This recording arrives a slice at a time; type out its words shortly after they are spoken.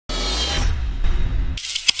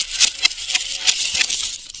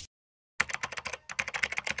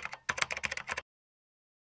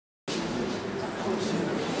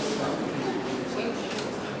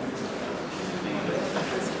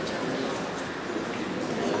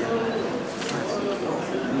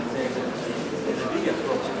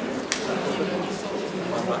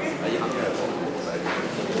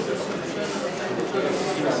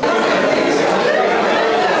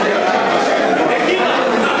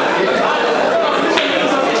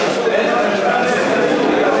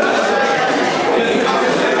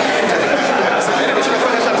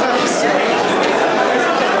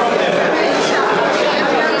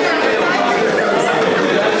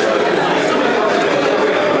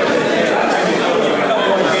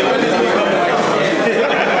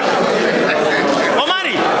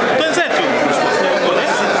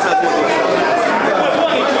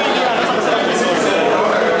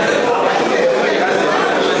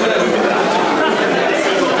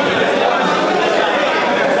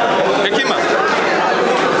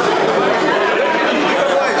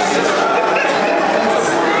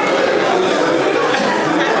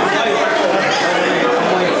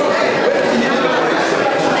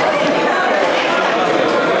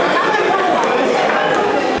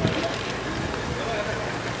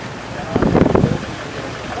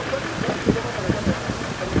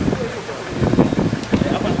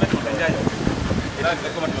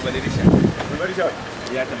kama tumebadilisha. Tumebadilisha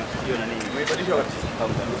wapi? Hata matukio na nini. Tumebadilisha wapi?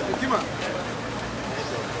 Kima.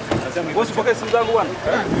 Nasema bosi pokea simu zangu bwana.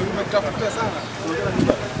 Nimekutafuta sana.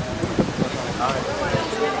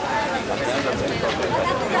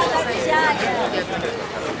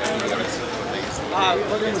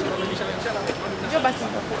 Ndio basi.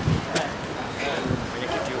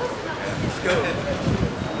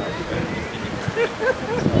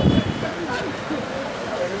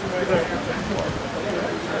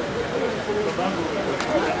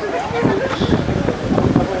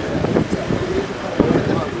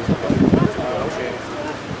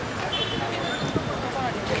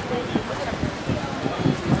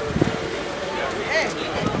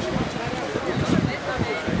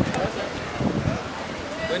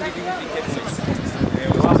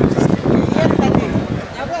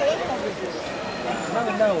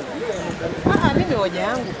 Mimi hoja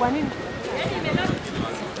yangu kwa nini?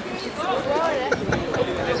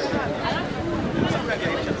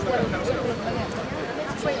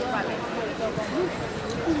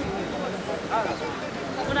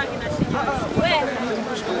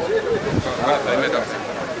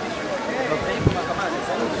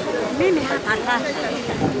 Mimi hata sasa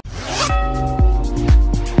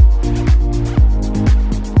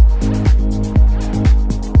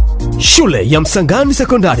Shule ya Msangani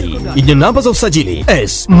Sekondari yenye namba za usajili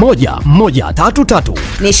S1133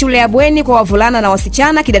 ni shule ya bweni kwa wavulana na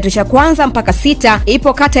wasichana kidato cha kwanza mpaka 6.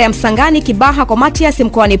 Ipo kata ya Msangani, Kibaha kwa Matias,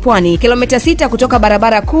 mkoani Pwani, kilomita 6 kutoka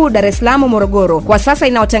barabara kuu Dar es Salaam Morogoro. Kwa sasa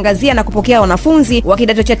inaotangazia na kupokea wanafunzi wa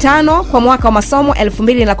kidato cha 5 kwa mwaka wa masomo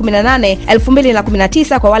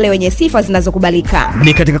 2018-2019 kwa wale wenye sifa zinazokubalika.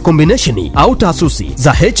 Ni katika combination au taasisi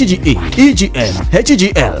za HGE, EGM,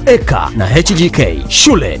 HGL, EKA na HGK.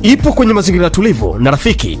 Shule ipo kwenye mazingira tulivu na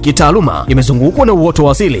rafiki kitaaluma, imezungukwa na uoto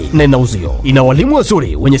wa asili na ina uzio. Ina walimu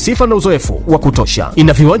wazuri wenye sifa na uzoefu wa kutosha.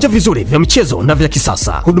 Ina viwanja vizuri vya michezo na vya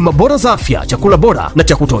kisasa. Huduma bora za afya, chakula bora na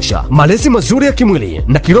cha kutosha. Malezi mazuri ya kimwili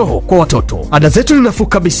na kiroho kwa watoto. Ada zetu ni nafuu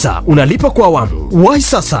kabisa, unalipa kwa awamu. Wahi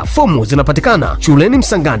sasa, fomu zinapatikana shuleni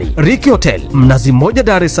Msangani, Riki Hotel, Mnazi Mmoja,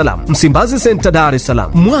 Dar es Salaam, Msimbazi Center, Dar es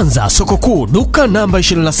Salaam, Mwanza soko kuu, duka namba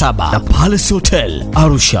 27 na Palace Hotel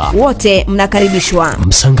Arusha. Wote mnakaribishwa.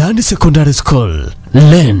 Msangani Secondary School,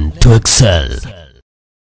 learn to excel.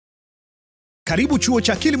 Karibu chuo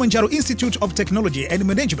cha Kilimanjaro Institute of Technology and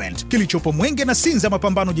Management kilichopo Mwenge na Sinza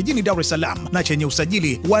Mapambano jijini Dar es Salaam na chenye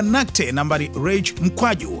usajili wa NACTE nambari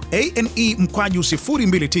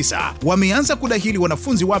REG/ANE/029. Wameanza kudahili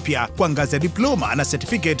wanafunzi wapya kwa ngazi ya diploma na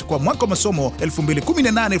certificate kwa mwaka wa masomo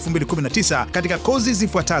 2018-2019 katika kozi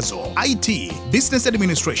zifuatazo: IT, Business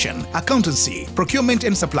Administration, Accountancy, Procurement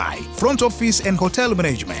and Supply, Front Office and Hotel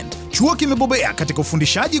Management. Chuo kimebobea katika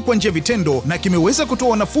ufundishaji kwa njia vitendo na kimeweza kutoa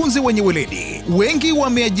wanafunzi wenye weledi. Wengi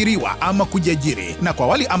wameajiriwa ama kujiajiri, na kwa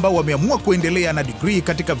wale ambao wameamua kuendelea na degree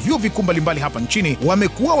katika vyuo vikuu mbalimbali hapa nchini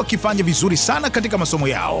wamekuwa wakifanya vizuri sana katika masomo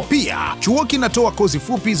yao. Pia chuo kinatoa kozi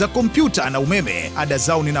fupi za kompyuta na umeme. Ada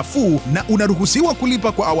zao ni nafuu na unaruhusiwa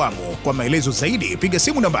kulipa kwa awamu. Kwa maelezo zaidi piga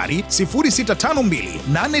simu nambari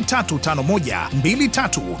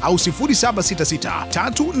 0652835123 au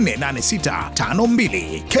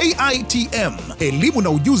 0766348652. KITM, elimu na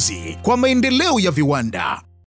ujuzi kwa maendeleo ya viwanda.